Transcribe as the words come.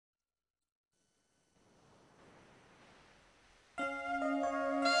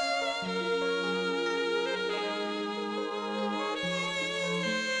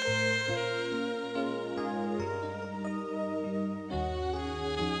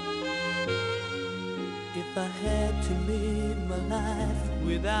to live my life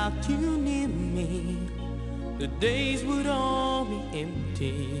without you near me, the days would all be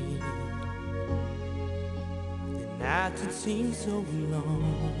empty. The nights would seem so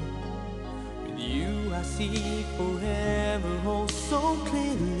long. With you I see forever, oh so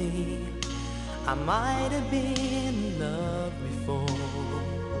clearly. I might have been in love before,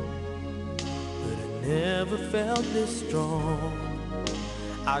 but I never felt this strong.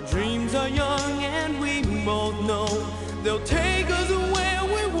 Our dreams are young and we both know they'll take us where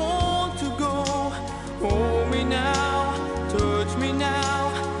we want to go. Hold me now, touch me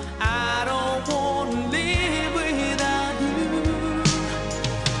now, I don't want to live without you.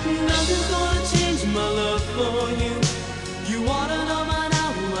 Nothing's gonna change my love for you. You wanna know by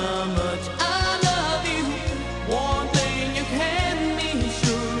now how much I love you. One thing you can be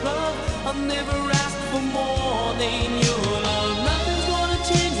sure of, I've never asked for more than your love. Nothing's gonna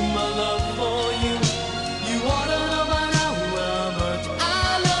change my love for you. You wanna know by now how much I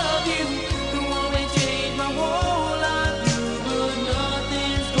love you. It won't change my whole life, you, but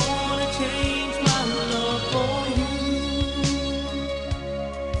nothing's gonna change my love for you.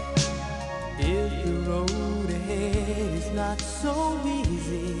 If the road ahead is not so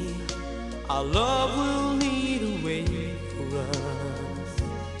easy, our love will lead a way for us,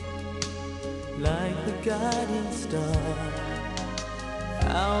 like the guiding star.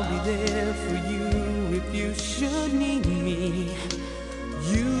 I'll be there for you if you should need me.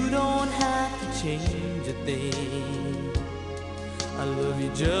 You don't have to change a thing. I love you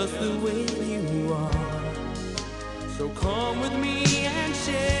just the way you are. So come with me and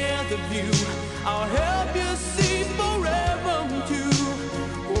share